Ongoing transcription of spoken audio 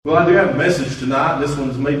Well, I do have a message tonight. This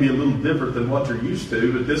one's maybe a little different than what you're used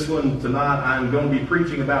to, but this one tonight I'm going to be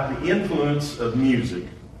preaching about the influence of music.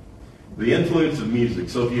 The influence of music.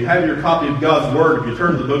 So if you have your copy of God's Word, if you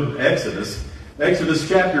turn to the book of Exodus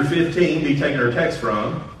chapter 15, be taking our text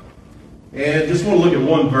from. And just want to look at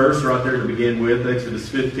one verse right there to begin with, Exodus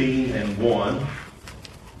 15 and 1.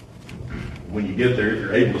 When you get there, if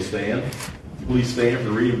you're able to stand, please stand for the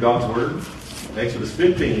reading of God's Word. Exodus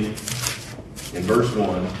 15 in verse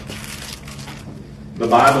 1. The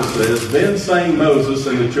Bible says, Then sang Moses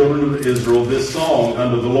and the children of Israel this song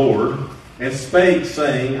unto the Lord, and spake,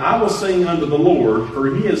 saying, I will sing unto the Lord,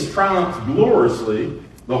 for he has triumphed gloriously.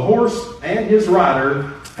 The horse and his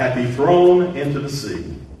rider hath he thrown into the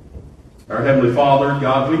sea. Our Heavenly Father,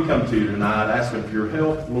 God, we come to you tonight asking for your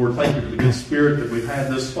help. Lord, thank you for the good spirit that we've had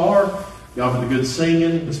thus far. God, for the good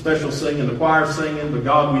singing, the special singing, the choir singing. But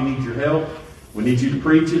God, we need your help. We need you to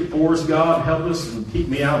preach it for us, God. Help us and keep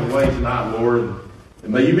me out of the way tonight, Lord.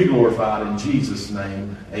 And may you be glorified in Jesus'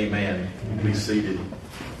 name. Amen. Be seated.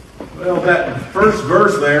 Well, that first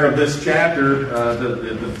verse there of this chapter,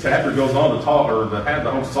 the chapter goes on to talk, or to have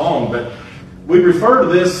the whole song, but we refer to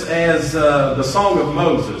this as the Song of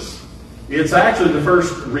Moses. It's actually the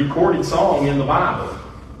first recorded song in the Bible.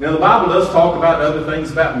 Now, the Bible does talk about other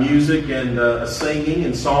things about music and singing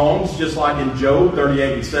and songs, just like in Job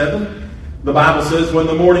 38:7. The Bible says, when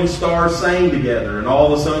the morning stars sang together and all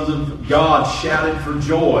the sons of God shouted for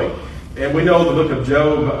joy. And we know the book of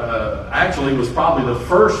Job actually was probably the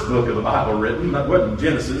first book of the Bible written. That wasn't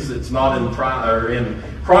Genesis. It's not in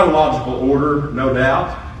chronological order, no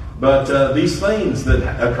doubt. But these things that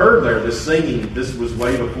occurred there, this singing, this was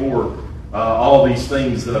way before all these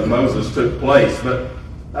things that Moses took place. But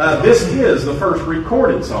this is the first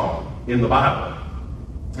recorded song in the Bible.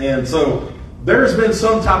 And so there's been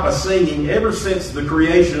some type of singing ever since the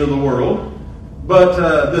creation of the world.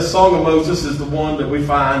 But this Song of Moses is the one that we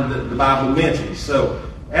find that the Bible mentions. So,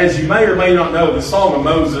 as you may or may not know, the Song of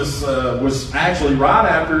Moses was actually right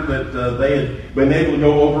after that they had been able to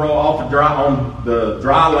go over off on the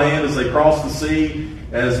dry land as they crossed the sea.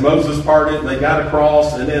 As Moses parted, they got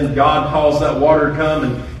across, and then God caused that water to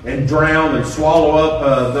come and drown and swallow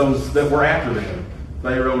up those that were after them.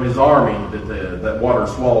 Pharaoh and his army that water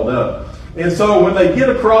swallowed up. And so when they get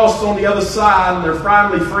across on the other side and they're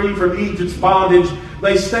finally free from Egypt's bondage,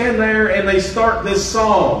 they stand there and they start this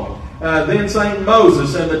song. Then sang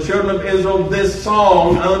Moses and the children of Israel this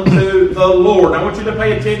song unto the Lord. Now I want you to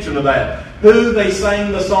pay attention to that. Who they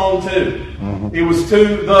sang the song to. It was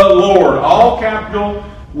to the Lord. All capital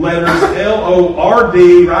letters,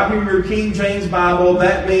 L-O-R-D, right here in your King James Bible.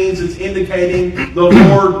 That means it's indicating the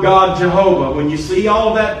Lord God Jehovah. When you see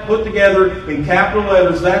all that put together in capital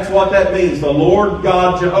letters, that's what that means. The Lord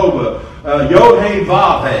God Jehovah.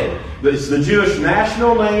 Yod-Heh-Vav-Heh. It's the Jewish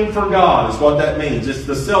national name for God is what that means. It's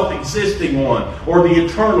the self-existing one, or the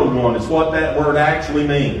eternal one is what that word actually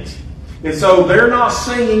means. And so they're not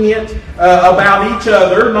singing it about each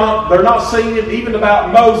other. They're not singing it even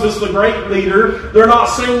about Moses, the great leader. They're not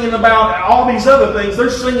singing about all these other things.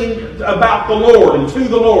 They're singing about the Lord and to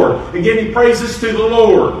the Lord and giving praises to the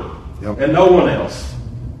Lord and no one else.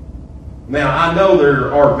 Now, I know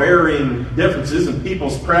there are varying differences in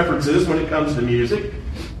people's preferences when it comes to music.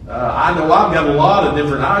 I know I've got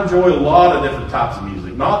I enjoy a lot of different types of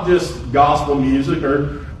music. Not just gospel music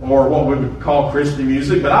or what we would call Christian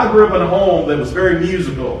music, but I grew up in a home that was very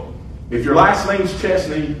musical. If your last name's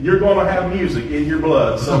Chesney, you're going to have music in your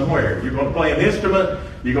blood somewhere. You're going to play an instrument,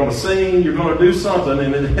 you're going to sing, you're going to do something,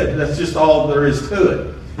 and that's just all there is to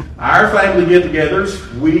it. Our family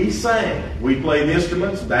get-togethers, we sang. We played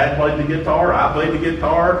instruments. Dad played the guitar, I played the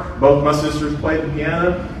guitar, both my sisters played the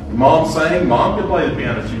piano. Mom sang. Mom could play the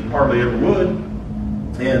piano, she hardly ever would.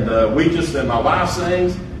 And my wife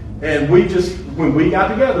sings. And when we got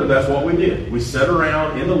together, that's what we did. We sat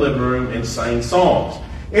around in the living room and sang songs.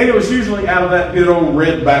 And it was usually out of that good old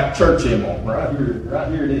redback church hymn. Right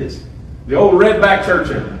here it is. The old redback church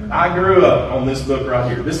hymn. I grew up on this book right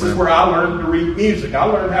here. This is where I learned to read music. I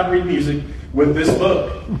learned how to read music with this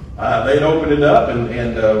book. They'd opened it up,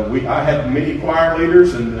 and I had many choir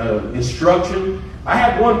leaders and instruction. I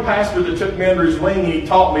had one pastor that took me under his wing, and he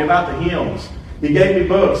taught me about the hymns. He gave me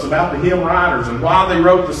books about the hymn writers and why they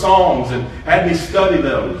wrote the songs and had me study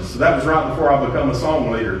those. So that was right before I became a song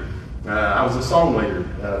leader. I was a song leader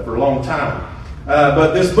for a long time.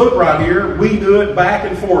 But this book right here, we do it back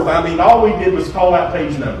and forth. I mean, all we did was call out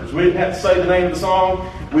page numbers. We didn't have to say the name of the song.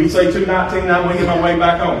 We'd say 219, I'm winging my way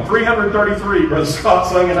back home. 333, Brother Scott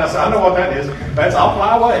sung it. I said, I know what that is. That's I'll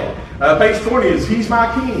Fly Away. Page 20 is He's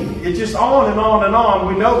My King. It's just on and on and on.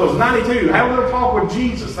 We know those. 92, Have a Little Talk with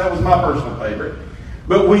Jesus. That was my personal favorite.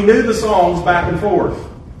 But we knew the songs back and forth.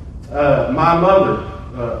 My mother,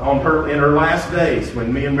 in her last days,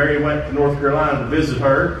 when me and Mary went to North Carolina to visit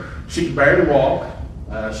her, she could barely walk.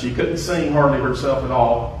 She couldn't sing hardly herself at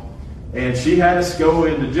all. And she had us go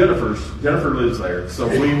into Jennifer's. Jennifer lives there. So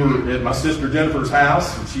we were at my sister Jennifer's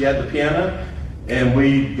house, and she had the piano. And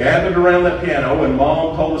we gathered around that piano, and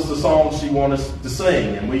Mom told us the songs she wanted us to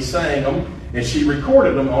sing. And we sang them, and she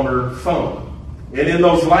recorded them on her phone. And in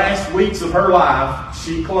those last weeks of her life,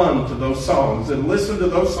 she clung to those songs and listened to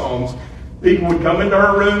those songs. People would come into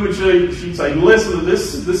her room, and she'd say, listen to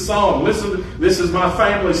this song. This is my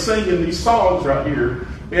family singing these songs right here.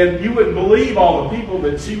 And you wouldn't believe all the people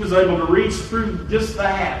that she was able to reach through just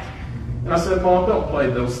that. And I said, Mom, don't play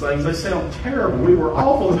those things. They sound terrible. We were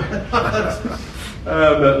awful.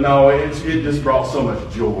 But no, it just brought so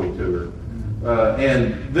much joy to her.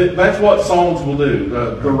 And that's what songs will do,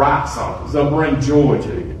 the right songs. They'll bring joy to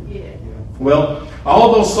you. Yeah. Well,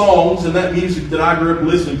 all those songs and that music that I grew up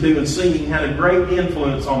listening to and singing had a great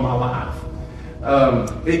influence on my life.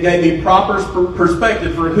 It gave me proper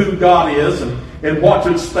perspective for who God is and what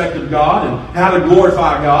to expect of God and how to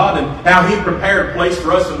glorify God and how He prepared a place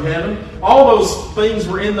for us in heaven. All those things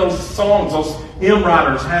were in those songs. Those hymn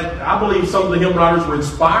writers I believe some of the hymn writers were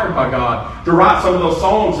inspired by God to write some of those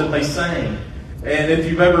songs that they sang. And if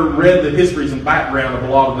you've ever read the histories and background of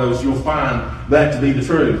a lot of those, you'll find that to be the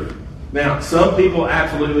truth. Now, some people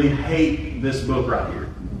absolutely hate this book right here.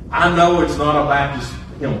 I know it's not a Baptist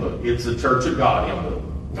hymn book. It's a Church of God hymn book.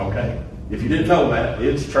 Okay? If you didn't know that,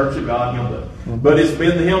 it's Church of God hymn book. But it's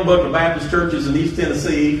been the hymn book of Baptist churches in East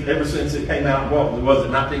Tennessee ever since it came out, what was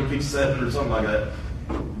it, 1957 or something like that.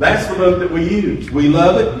 That's the book that we use. We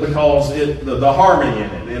love it because the harmony in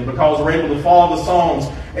it, and because we're able to follow the songs.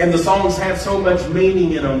 And the songs have so much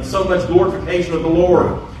meaning in them, so much glorification of the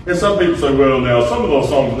Lord. And some people say, well, now, some of those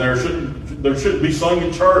songs in there shouldn't be sung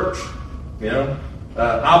in church. You know,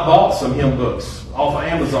 I bought some hymn books off of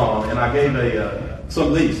Amazon, and I gave some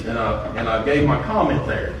of these, and I gave my comment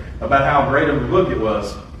there about how great of a book it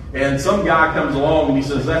was. And some guy comes along and he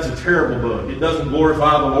says, that's a terrible book. It doesn't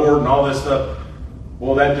glorify the Lord and all this stuff.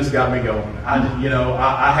 Well, that just got me going.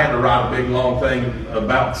 I had to write a big, long thing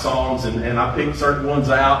about songs, and I picked certain ones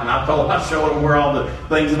out, and I showed him where all the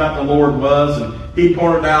things about the Lord was, and he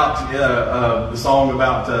pointed out the song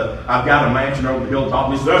about I've Got a Mansion Over the Hilltop,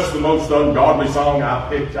 and he said, that's the most ungodly song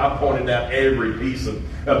I pointed out every piece of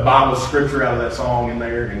Bible scripture out of that song in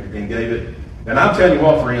there and gave it. And I'm telling you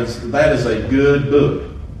what, friends, that is a good book.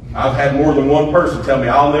 I've had more than one person tell me,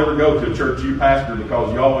 I'll never go to a church you pastor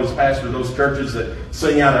because you always pastor those churches that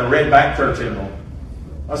sing out a red-back church hymn.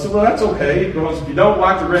 I said, well, that's okay, because if you don't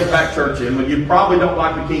like the red-back church hymn, you probably don't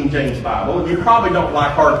like the King James Bible, and you probably don't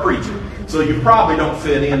like hard preaching, so you probably don't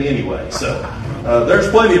fit in anyway. So there's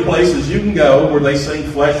plenty of places you can go where they sing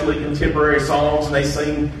fleshly contemporary songs, and they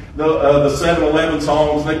sing the 7-Eleven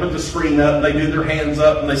songs, and they put the screen up, and they do their hands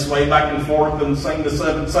up, and they sway back and forth and sing the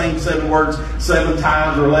same 7 words 7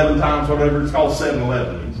 times or 11 times, whatever. It's called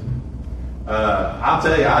 7-Eleven music. I'll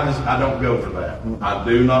tell you, I don't go for that. I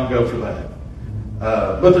do not go for that.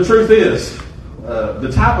 But the truth is,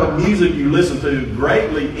 the type of music you listen to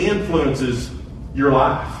greatly influences your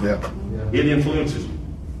life. Yeah. It influences you.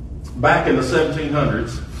 Back in the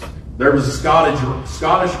 1700s, there was a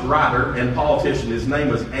Scottish writer and politician. His name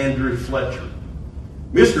was Andrew Fletcher.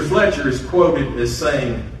 Mr. Fletcher is quoted as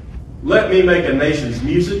saying, let me make a nation's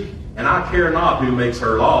music, and I care not who makes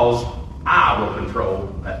her laws. I will control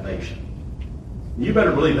that nation. You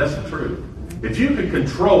better believe that's the truth. If you can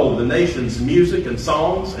control the nation's music and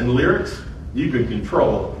songs and lyrics, you can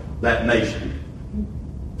control that nation.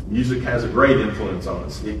 Music has a great influence on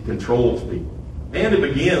us. It controls people. And it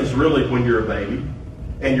begins really when you're a baby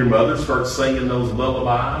and your mother starts singing those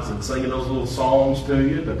lullabies and singing those little songs to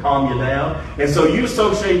you to calm you down. And so you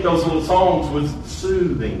associate those little songs with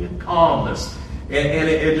soothing and calmness. And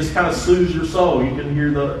it just kind of soothes your soul. You can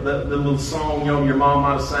hear the little song your mom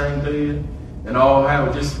might have sang to you. And how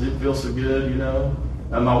it feels so good,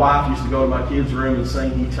 my wife used to go to my kids' room and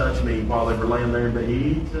sing He Touched Me while they were laying there in bed.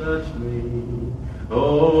 He touched me.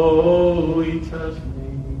 Oh, He touched me.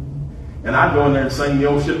 And I'd go in there and sing the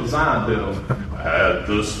old Ship of Zion to them. At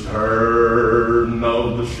the stern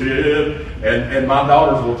of the ship. And my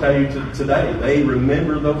daughters will tell you today, they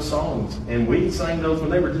remember those songs. And we sang those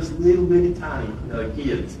when they were just little bitty tiny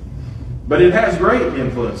kids. But it has great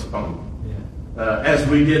influence upon them. As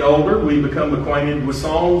we get older, we become acquainted with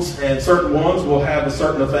songs, and certain ones will have a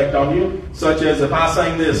certain effect on you, such as if I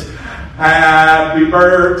sang this, Happy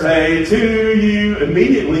birthday to you.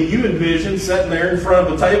 Immediately you envision sitting there in front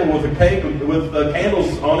of the table with a cake with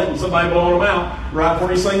candles on it and somebody blowing them out right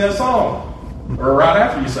before you sing that song. or right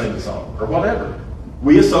after you sing the song, or whatever.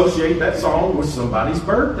 We associate that song with somebody's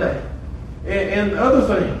birthday and other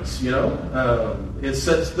things, It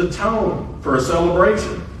sets the tone for a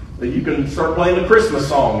celebration. That you can start playing a Christmas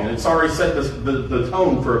song, and it's already set the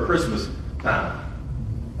tone for a Christmas time.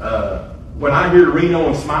 When I hear Reno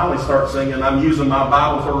and Smiley start singing, I'm using my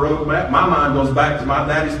Bible for a road map, my mind goes back to my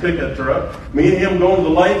daddy's pickup truck. Me and him going to the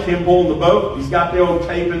lake, him pulling the boat. He's got the old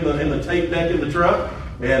tape in the tape deck in the truck.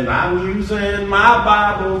 And I'm using my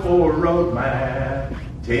Bible for a road map.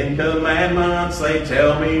 10 commandments, they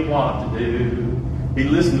tell me what to do. He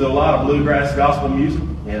listened to a lot of bluegrass gospel music,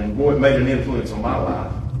 and boy, it made an influence on my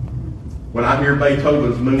life. When I hear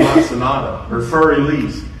Beethoven's Moonlight Sonata or Fur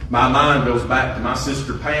Elise, my mind goes back to my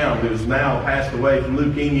sister Pam, who's now passed away from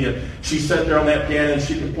leukemia. She sat there on that piano and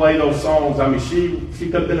she could play those songs. I mean, she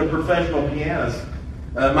could have been a professional pianist.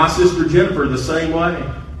 My sister Jennifer, the same way.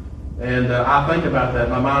 And I think about that.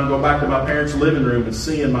 My mind go back to my parents' living room and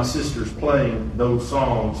seeing my sisters playing those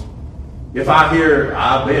songs. If I hear,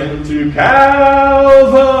 I've been to Calvary,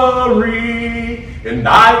 and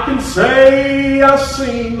I can say I've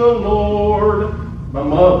seen the Lord. My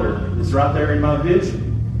mother is right there in my vision.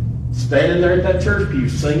 Standing there at that church pew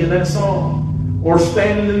singing that song. Or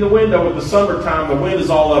standing in the window in the summertime, the wind is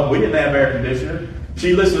all up. We didn't have air conditioner.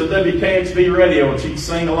 She listened to WKXV radio and she'd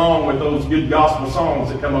sing along with those good gospel songs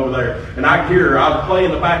that come over there. And I'd hear her. I'd play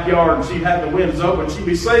in the backyard and she'd have the windows open. She'd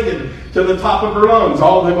be singing to the top of her lungs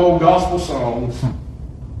all them old gospel songs.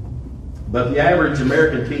 But the average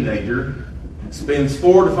American teenager spends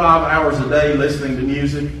 4 to 5 hours a day listening to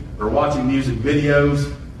music or watching music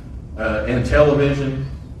videos and television.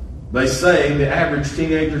 They say the average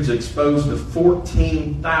teenager is exposed to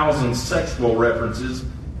 14,000 sexual references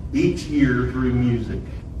each year through music.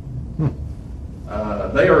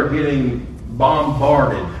 They are getting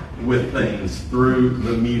bombarded with things through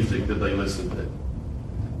the music that they listen to.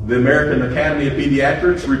 The American Academy of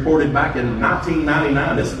Pediatrics reported back in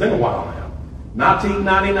 1999, this has been a while now,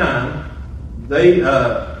 1999,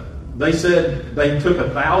 they said they took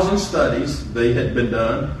 1,000 studies that had been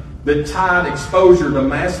done that tied exposure to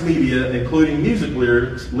mass media, including music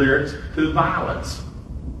lyrics to violence.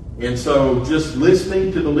 And so just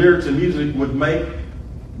listening to the lyrics and music would make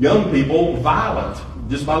young people violent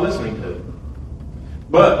just by listening to it.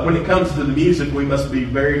 But when it comes to the music, we must be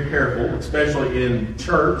very careful, especially in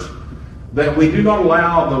church, that we do not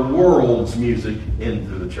allow the world's music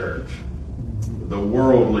into the church. The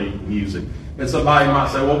worldly music. And somebody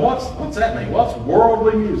might say, well, what's that mean? What's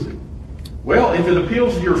worldly music? Well, if it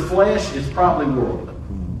appeals to your flesh, it's probably worldly.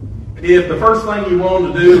 If the first thing you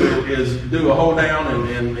want to do is do a hold down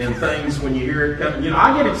and things when you hear it come,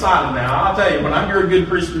 I get excited now. I'll tell you, when I hear good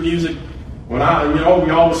Christian music, when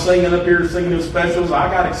y'all was singing up here, singing those specials, I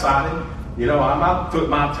got excited. I might put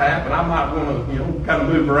my tap and I might want to, kind of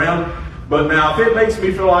move around. But now, if it makes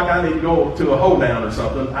me feel like I need to go to a hold down or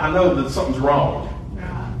something, I know that something's wrong.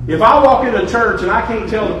 If I walk into church and I can't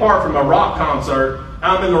tell the part from a rock concert,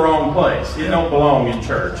 I'm in the wrong place. It don't belong in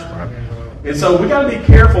church. And so we got to be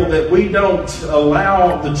careful that we don't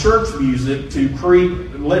allow the church music to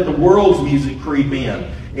let the world's music creep in.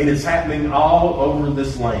 And it's happening all over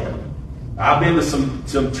this land. I've been to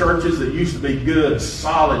some churches that used to be good,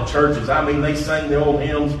 solid churches. I mean, they sang the old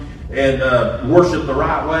hymns and worshiped the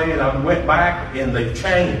right way. And I went back and they've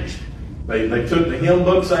changed. They took the hymn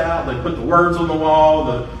books out. They put the words on the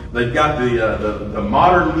wall. They've got the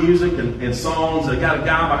modern music and songs. They got a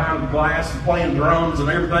guy behind the glass playing drums and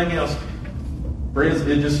everything else. Friends,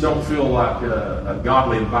 it just don't feel like a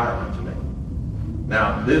godly environment to me.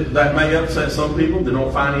 Now, that may upset some people that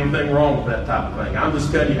don't find anything wrong with that type of thing. I'm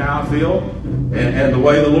just telling you how I feel and the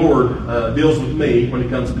way the Lord deals with me when it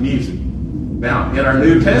comes to music. Now, in our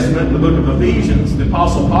New Testament, in the book of Ephesians, the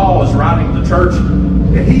Apostle Paul is writing to the church,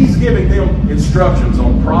 and he's giving them instructions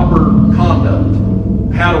on proper conduct,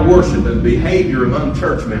 how to worship and behavior among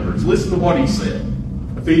church members. Listen to what he said.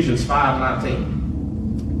 Ephesians 5:19.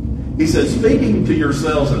 He says, speaking to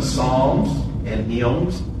yourselves in psalms and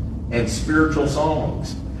hymns and spiritual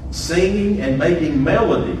songs, singing and making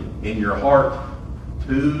melody in your heart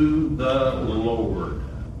to the Lord.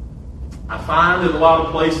 I find in a lot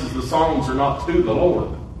of places the songs are not to the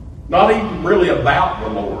Lord. Not even really about the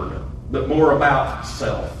Lord, but more about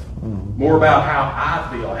self. More about how I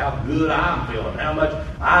feel, how good I'm feeling, how much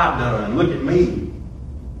I've done. Look at me.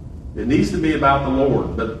 It needs to be about the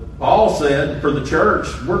Lord. But Paul said for the church,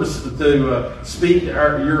 we're to speak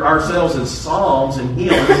ourselves in psalms and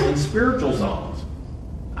hymns and spiritual songs.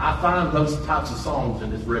 I find those types of songs in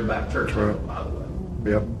this Redback Church, by the way.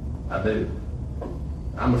 Yep. I do.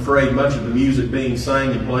 I'm afraid much of the music being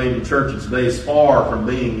sang and played in churches today is far from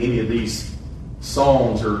being any of these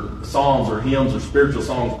songs or hymns or spiritual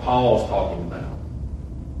songs Paul's talking about.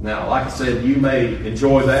 Now, like I said, you may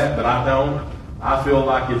enjoy that, but I don't. I feel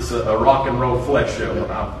like it's a rock and roll flesh show,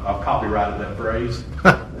 and I've copyrighted that phrase.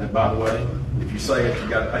 And by the way, if you say it, you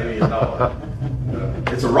got to pay me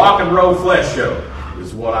 $1. It's a rock and roll flesh show,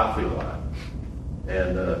 is what I feel like.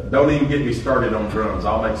 And don't even get me started on drums.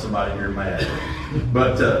 I'll make somebody here mad.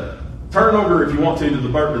 But turn over, if you want to the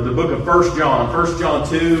book of 1 John, 1 John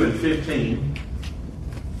 2 and 15.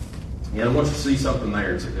 And I want you to see something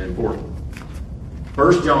there. It's important.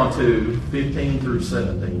 1 John 2, 15 through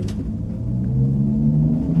 17.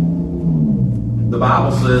 The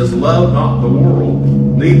Bible says, "Love not the world,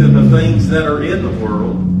 neither the things that are in the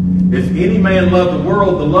world. If any man love the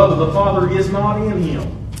world, the love of the Father is not in him.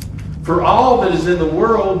 For all that is in the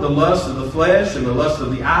world, the lust of the flesh and the lust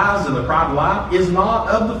of the eyes and the pride of life, is not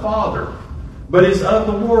of the Father, but is of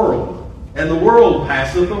the world. And the world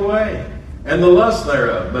passeth away, and the lust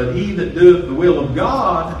thereof. But he that doeth the will of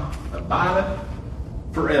God abideth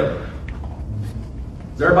forever."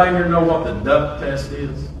 Does everybody here know what the duck test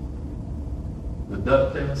is? The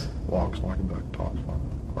duck test? Walks like a duck, talks like a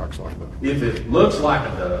duck, quacks like a duck. If it looks like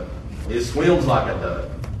a duck, it swims like a duck,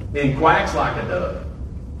 and quacks like a duck,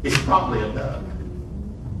 it's probably a duck.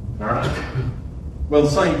 All right? Well, the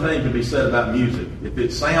same thing can be said about music. If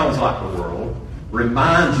it sounds like the world,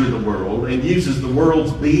 reminds you of the world, and uses the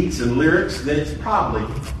world's beats and lyrics, then it's probably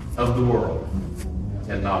of the world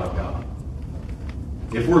and not of God.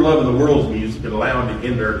 If we're loving the world's music and allowing it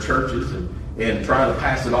into our churches and trying to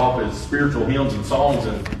pass it off as spiritual hymns and songs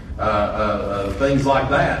and things like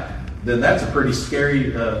that, then that's a pretty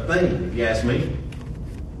scary thing, if you ask me.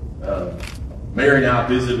 Mary and I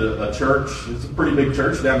visited a church. It's a pretty big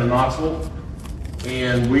church down in Knoxville.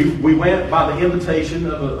 And we went by the invitation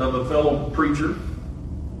of a fellow preacher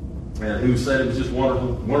who said it was just a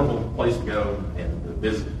wonderful place to go and to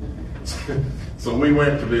visit. So we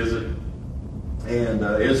went to visit. And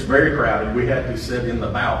it was very crowded. We had to sit in the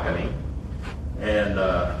balcony. And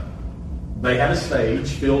they had a stage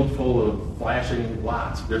filled full of flashing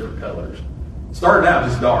lights, different colors. It started out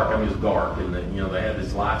just dark. I mean, it was dark. And then, they had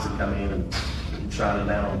these lights that come in and shining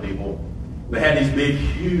down on people. They had these big,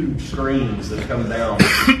 huge screens that come down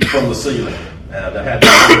from the ceiling. That had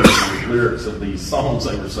the lyrics of these songs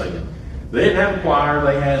they were singing. They didn't have a choir.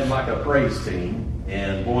 They had like a praise team.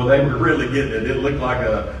 And boy, they were really getting it. It looked like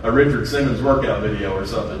a Richard Simmons workout video or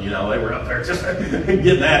something. They were up there just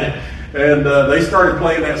getting at it. And they started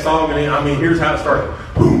playing that song. And here's how it started.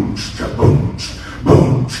 Boom, boom,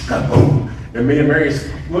 boom, boom. And me and Mary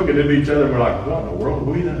looking at each other. We're like, what in the world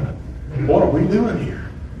are we doing? What are we doing here?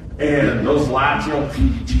 And those lights,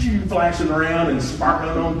 flashing around and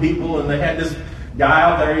sparkling on people. And they had this guy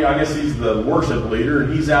out there, I guess he's the worship leader,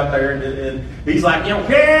 and he's out there, and he's like,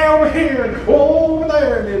 hey, over here, and over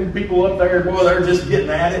there, and then people up there, boy, they're just getting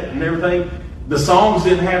at it and everything. The songs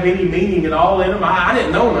didn't have any meaning at all in them. I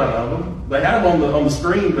didn't know none of them. They had them on the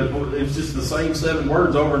screen, but it was just the same 7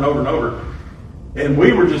 words over and over and over. And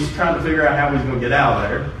we were just trying to figure out how we was going to get out of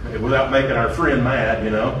there without making our friend mad,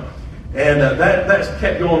 And that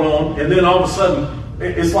kept going on, and then all of a sudden,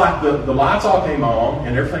 it's like the lights all came on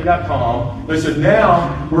and everything got calm. They said,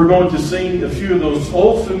 now we're going to sing a few of those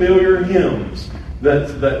old familiar hymns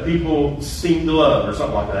that people seem to love or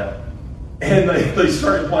something like that. And they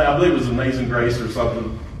started playing, I believe it was Amazing Grace or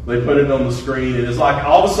something. They put it on the screen, and it's like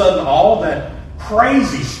all of a sudden all that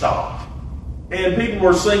crazy stopped. And people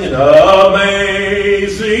were singing, Amazing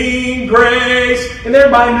Grace. And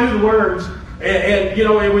everybody knew the words. And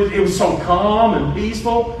it was so calm and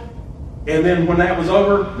peaceful. And then when that was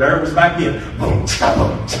over, there it was back in. Boom, boom,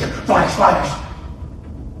 flash, flash.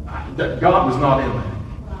 God was not in that.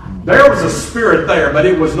 There was a spirit there, but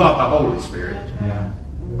it was not the Holy Spirit. Yeah.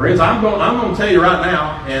 Friends, I'm going to tell you right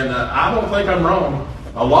now, and I don't think I'm wrong.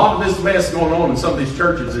 A lot of this mess going on in some of these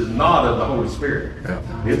churches is not of the Holy Spirit. Yeah.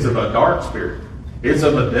 It's of a dark spirit. It's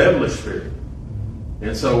of a devilish spirit.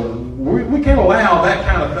 And so we can't allow that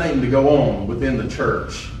kind of thing to go on within the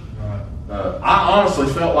church. I honestly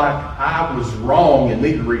felt like I was wrong and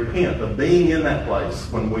needed to repent of being in that place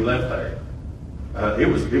when we left there. It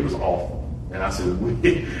was awful. And I said,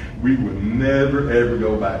 we would never, ever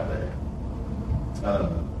go back there.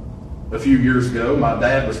 A few years ago, my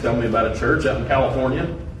dad was telling me about a church out in California.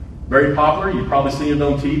 Very popular. You've probably seen it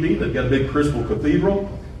on TV. They've got a big crystal cathedral.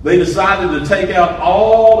 They decided to take out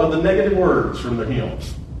all of the negative words from their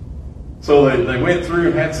hymns. So they went through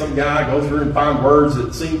and had some guy go through and find words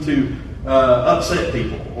that seemed to upset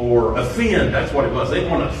people or offend. That's what it was. They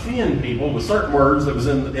want to offend people with certain words that was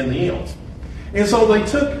in the hymns. And so they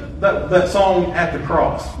took that song "At the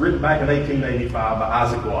Cross," written back in 1885 by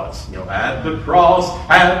Isaac Watts. At the cross,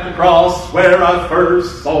 where I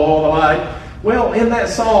first saw the light. Well, in that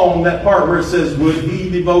song, that part where it says, "Would he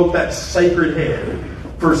devote that sacred head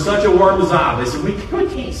for such a worm as I?" They said, we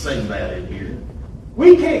can't sing that in here.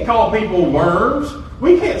 We can't call people worms.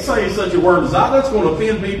 We can't say such a word as I. That's going to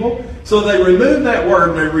offend people. So they removed that word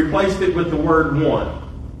and they replaced it with the word one.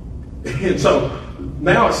 And so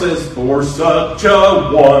now it says, "For such a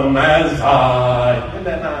one as I." Isn't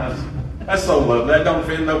that nice? That's so lovely. That don't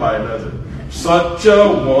offend nobody, does it? Such a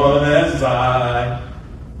one as I.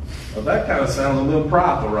 Well, that kind of sounds a little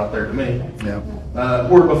prideful right there to me. Yeah.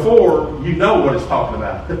 Where before, you know what it's talking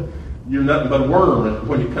about. You're nothing but a worm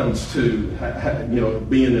when it comes to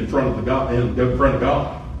being in front of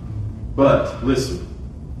God. But listen,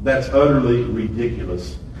 that's utterly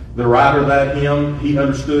ridiculous. The writer of that hymn, he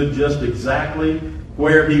understood just exactly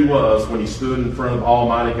where he was when he stood in front of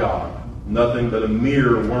Almighty God. Nothing but a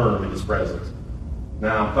mere worm in his presence.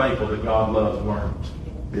 Now I'm thankful that God loves worms,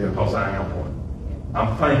 because I am one.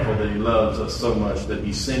 I'm thankful that he loves us so much that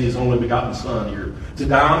he sent his only begotten Son here to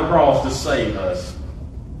die on the cross to save us.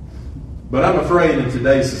 But I'm afraid in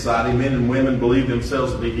today's society, men and women believe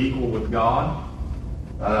themselves to be equal with God.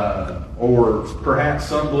 Or perhaps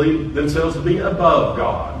some believe themselves to be above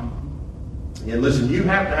God. And listen, you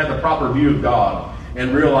have to have the proper view of God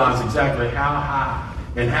and realize exactly how high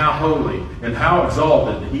and how holy and how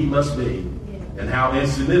exalted he must be and how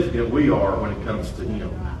insignificant we are when it comes to him.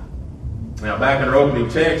 Now, back in our opening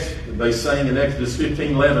text, they sang in Exodus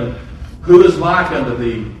 15:11, "Who is like unto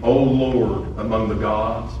thee, O Lord, among the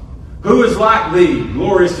gods? Who is like thee,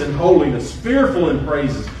 glorious in holiness, fearful in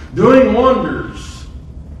praises, doing wonders?"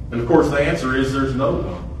 And of course, the answer is there's no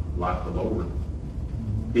one like the Lord.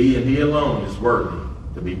 He and he alone is worthy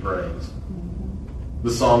to be praised. The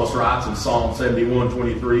psalmist writes in Psalm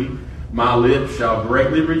 71:23, "My lips shall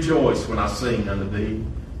greatly rejoice when I sing unto thee,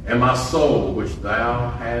 and my soul which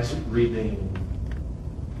thou hast redeemed."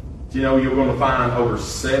 You're going to find over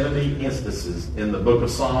 70 instances in the book of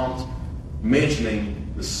Psalms mentioning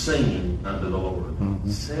the singing unto the Lord.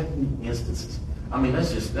 70 instances.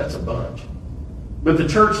 That's a bunch. But the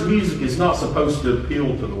church music is not supposed to appeal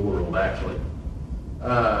to the world, actually.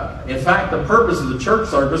 In fact, the purpose of the church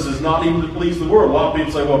service is not even to please the world. A lot of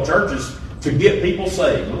people say, well, church is to get people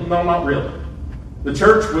saved. Well, no, not really. The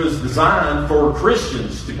church was designed for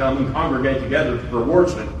Christians to come and congregate together for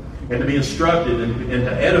worship and to be instructed and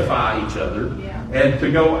to edify each other and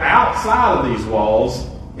to go outside of these walls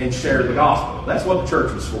and share the gospel. That's what the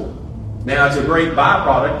church was for. Now, it's a great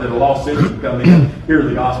byproduct that a lost sinner can come in, hear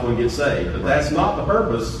the gospel, and get saved. But that's not the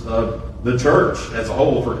purpose of the church as a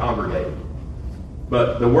whole for congregating.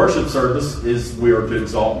 But the worship service is we are to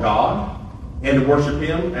exalt God and to worship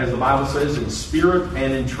him, as the Bible says, in spirit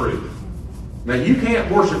and in truth. Now, you can't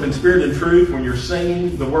worship in spirit and truth when you're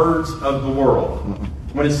singing the words of the world.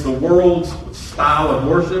 When it's the world's style of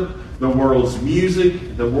worship, the world's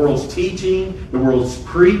music, the world's teaching, the world's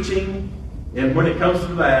preaching. And when it comes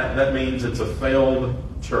to that, that means it's a failed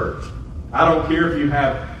church. I don't care if you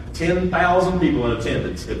have 10,000 people in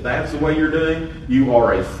attendance. If that's the way you're doing, you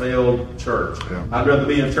are a failed church. Yeah. I'd rather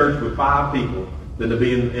be in a church with 5 people than to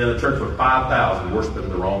be in a church with 5,000 worshiping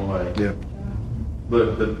the wrong way. Yeah.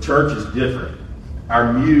 But the church is different.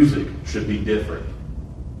 Our music should be different.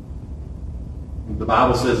 The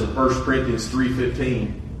Bible says in 1 Corinthians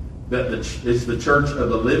 3:15 that it's the church of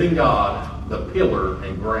the living God, the pillar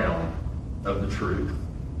and ground of the truth.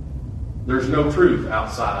 There's no truth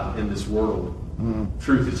outside in this world.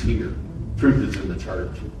 Truth is here. Truth is in the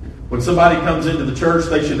church. When somebody comes into the church,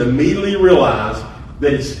 they should immediately realize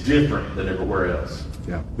that it's different than everywhere else.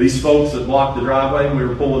 Yeah. These folks that blocked the driveway when we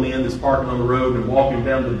were pulling in, this parking on the road and walking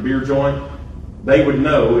down to the beer joint, they would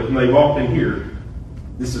know if they walked in here,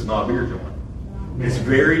 this is not a beer joint. It's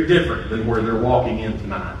very different than where they're walking in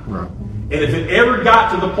tonight. Right. And if it ever got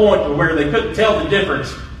to the point where they couldn't tell the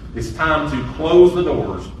difference, it's time to close the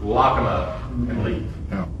doors, lock them up, and leave.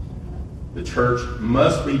 Yeah. The church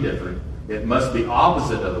must be different. It must be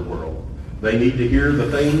opposite of the world. They need to hear the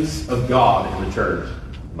things of God in the church.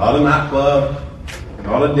 Not a nightclub,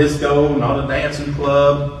 not a disco, not a dancing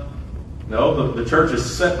club. No, the church is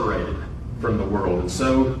separated from the world, and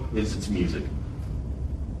so is its music.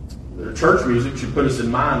 The church music should put us in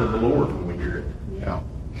mind of the Lord when we hear it. Yeah.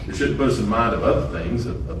 It shouldn't put us in mind of other things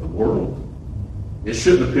of the world. It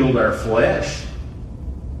shouldn't appeal to our flesh.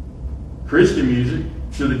 Christian music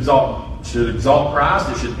should exalt Christ.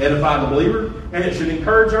 It should edify the believer, and it should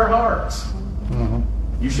encourage our hearts.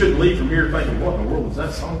 You shouldn't leave from here thinking, what in the world was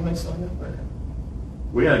that song they sang up there?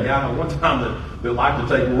 We had a guy one time that liked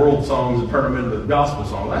to take world songs and turn them into gospel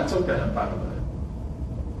songs. That's okay. I'm fine with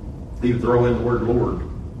that. He would throw in the word Lord.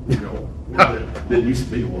 That used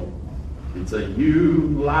to be one. He'd say,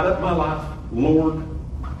 "You light up my life, Lord.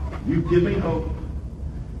 You give me hope."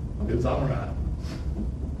 It's all right.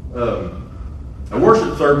 A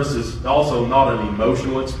worship service is also not an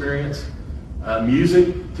emotional experience.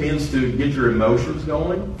 Music tends to get your emotions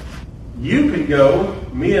going. You can go.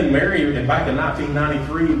 Me and Mary, and back in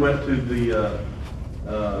 1993, went to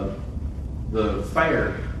the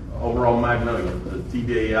fair over on Magnolia, the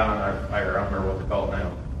TBAI fair. I don't remember what they call it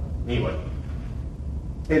now. Anyway,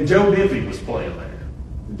 and Joe Diffie was playing there.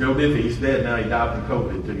 Joe Diffie, he's dead now. He died from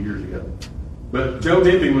COVID 2 years ago. But Joe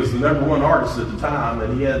Diffie was the number one artist at the time,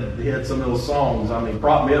 and he had some of those songs. I mean,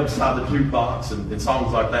 Prop Me Up Beside the Jukebox and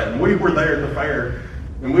songs like that. And we were there at the fair,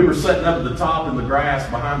 and we were sitting up at the top in the grass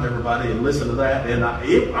behind everybody and listening to that. And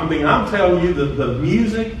I'm telling you, the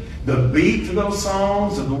music, the beat to those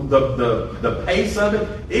songs, the pace of it,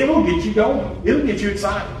 it will get you going. It'll get you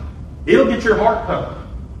excited. It'll get your heart pumping.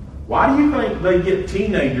 Why do you think they get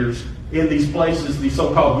teenagers in these places, these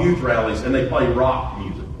so-called youth rallies, and they play rock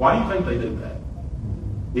music? Why do you think they do that?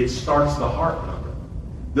 It starts the heart pumping.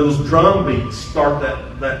 Those drum beats start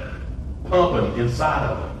that pumping inside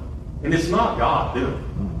of them. And it's not God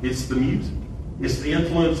doing it. It's the music. It's the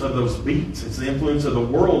influence of those beats. It's the influence of the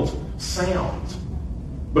world's sounds.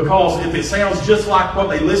 Because if it sounds just like what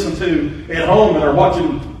they listen to at home and they're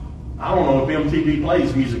watching, I don't know if MTV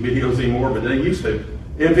plays music videos anymore, but they used to.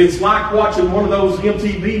 If it's like watching one of those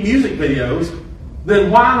MTV music videos,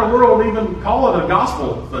 then why in the world even call it a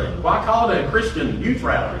gospel thing? Why call it a Christian youth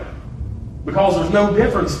rally? Because there's no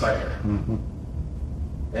difference there. Mm-hmm.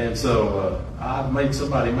 And so I've made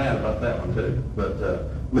somebody mad about that one too. But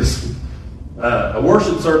listen, a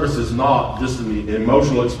worship service is not just an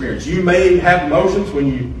emotional experience. You may have emotions when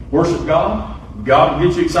you worship God. God will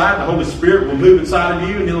get you excited. The Holy Spirit will move inside of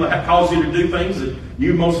you, and He'll cause you to do things that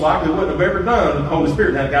you most likely wouldn't have ever done if the Holy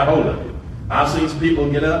Spirit hadn't got hold of you. I've seen some people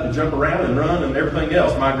get up and jump around and run and everything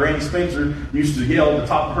else. My Granny Spencer used to yell at the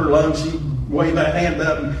top of her lungs. She'd wave that hand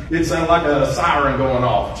up, and it sounded like a siren going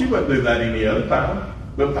off. She wouldn't do that any other time.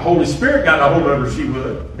 But if the Holy Spirit got a hold of her, she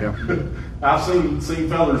would. Yeah. I've seen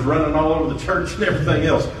fellas running all over the church and everything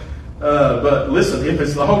else. But listen, if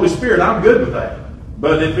it's the Holy Spirit, I'm good with that.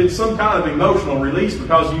 But if it's some kind of emotional release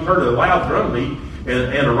because you've heard a loud drum beat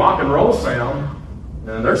and a rock and roll sound,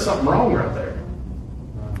 there's something wrong right there.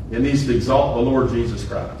 It needs to exalt the Lord Jesus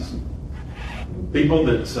Christ. People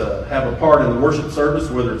that have a part in the worship service,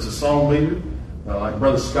 whether it's a song leader, like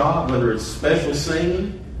Brother Scott, whether it's special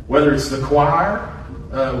singing, whether it's the choir,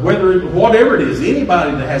 whatever it is,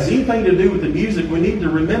 anybody that has anything to do with the music, we need to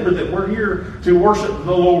remember that we're here to worship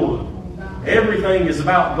the Lord. Everything is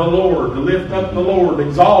about the Lord, to lift up the Lord,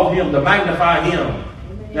 exalt Him, to magnify Him.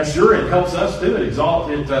 Now, sure, it helps us too. It exalts,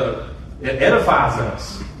 it edifies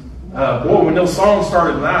us. Boy, when those songs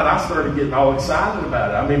started tonight, I started getting all excited about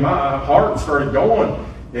it. I mean, my heart started going.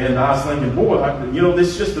 And I was thinking, boy, this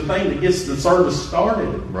is just the thing that gets the service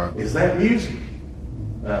started. Right. Is that music.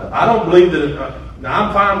 I don't believe that... now,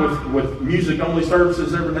 I'm fine with music-only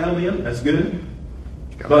services every now and then. That's good.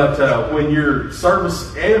 But when your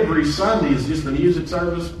service every Sunday is just a music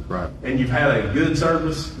service, right, and you've had a good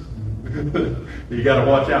service, you got to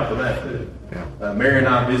watch out for that too. Yeah. Mary and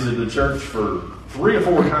I visited the church for 3 or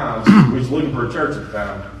 4 times. We was looking for a church at the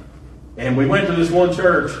time, and we went to this one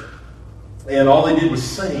church, and all they did was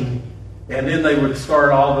sing, and then they would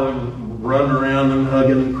start all the running around and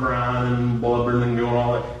hugging and crying and blubbering and doing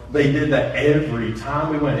all that. They did that every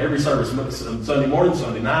time we went, every service, Sunday morning,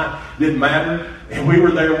 Sunday night, didn't matter. And we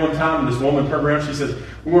were there one time, and this woman turned around, she says,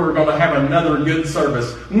 "We're going to have another good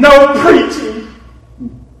service. No preaching!"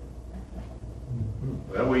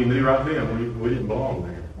 Well, we knew right then we didn't belong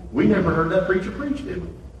there. We never heard that preacher preach, did we?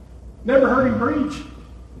 Never heard him preach.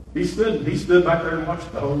 He stood back there and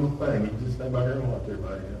watched the whole thing. He just stood back there and watched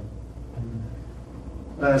everybody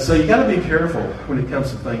else. So you got to be careful when it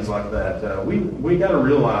comes to things like that. We got to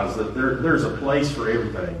realize that there's a place for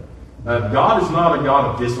everything. God is not a God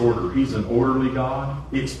of disorder. He's an orderly God.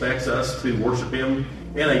 He expects us to worship Him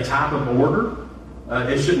in a type of order.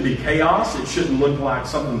 It shouldn't be chaos. It shouldn't look like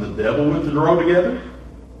something the devil would throw together.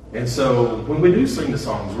 And so when we do sing the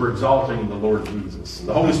songs, we're exalting the Lord Jesus.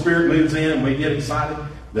 The Holy Spirit moves in and we get excited,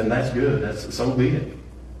 then that's good. That's so be it.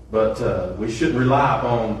 But we shouldn't rely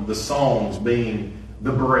upon the songs being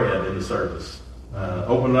the bread in the service.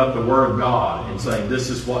 Opening up the Word of God and saying, this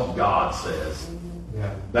is what God says.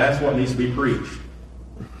 Yeah. That's what needs to be preached.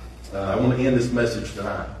 I want to end this message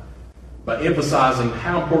tonight by emphasizing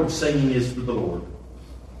how important singing is to the Lord.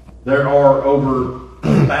 There are over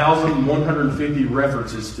 1,150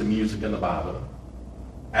 references to music in the Bible.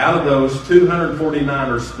 Out of those, 249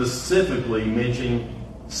 are specifically mentioning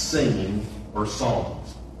singing or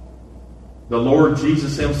songs. The Lord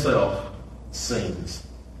Jesus himself sings.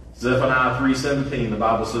 Zephaniah 3:17, the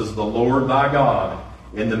Bible says, "The Lord thy God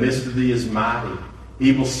in the midst of thee is mighty.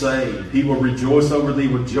 He will save. He will rejoice over thee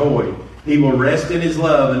with joy. He will rest in his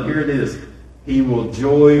love." And here it is. "He will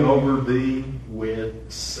joy over thee with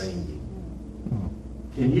singing."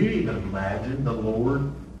 Can you even imagine the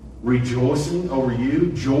Lord rejoicing over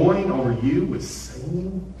you, joying over you with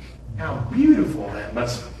singing? How beautiful that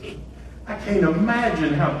must be. I can't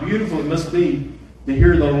imagine how beautiful it must be to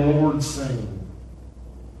hear the Lord sing.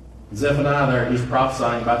 Zephaniah there, he's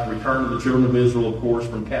prophesying about the return of the children of Israel, of course,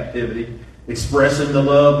 from captivity, expressing the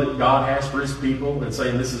love that God has for his people and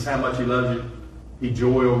saying this is how much he loves you. He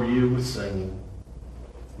joy over you with singing.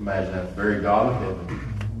 Imagine that, the very God of heaven,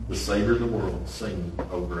 the Savior of the world, singing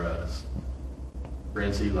over us.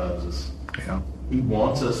 Friends, he loves us. Yeah. He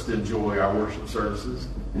wants us to enjoy our worship services.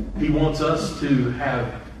 He wants us to have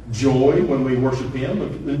joy when we worship him.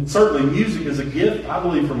 And certainly music is a gift, I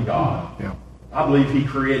believe, from God. Yeah. I believe he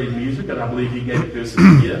created music, and I believe he gave it to us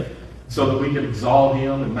as a gift so that we could exalt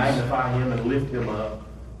him and magnify him and lift him up.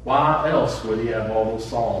 Why else would he have all those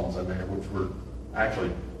psalms in there, which were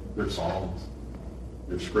actually, they're songs.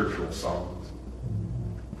 They're scriptural songs.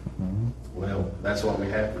 Well, that's what we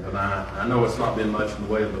have for tonight. I know it's not been much in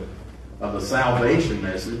the way of a salvation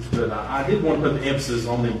message, but I did want to put the emphasis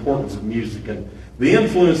on the importance of music and the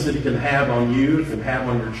influence that it can have on you, it can have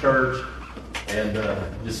on your church, and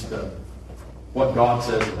what God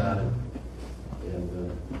says about it.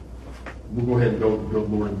 And we'll go ahead and go to the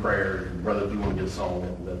Lord in prayer. And brother, if you want to get a song,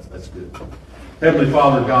 that's good. Heavenly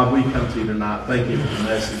Father, God, we come to you tonight. Thank you for the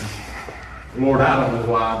message. Lord, I don't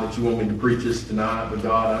know why that you want me to preach this tonight, but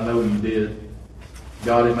God, I know you did.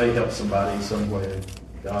 God, it may help somebody in some way.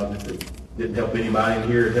 God, if it didn't help anybody in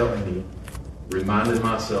here, it helped me. Reminded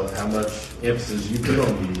myself how much emphasis you put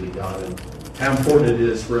on music, God, and how important it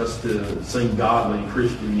is for us to sing godly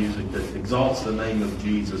Christian music that exalts the name of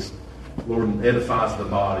Jesus, Lord, and edifies the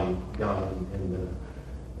body, God,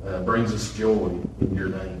 and brings us joy in your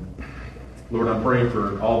name. Lord, I'm praying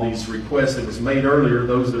for all these requests that was made earlier,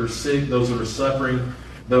 those that are sick, those that are suffering,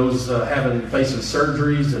 those facing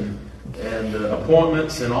surgeries and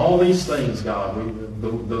appointments and all these things, God. The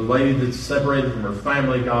lady that's separated from her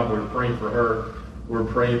family, God, we're praying for her. We're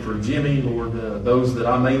praying for Jimmy, Lord. Those that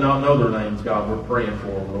I may not know their names, God, we're praying for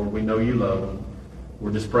them, Lord. We know you love them.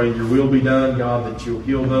 We're just praying your will be done, God, that you'll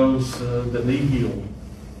heal those that need healed.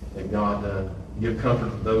 And God, give comfort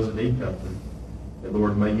to those that need comfort. And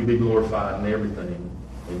Lord, may you be glorified in everything.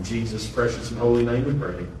 In Jesus' precious and holy name we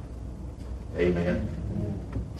pray. Amen.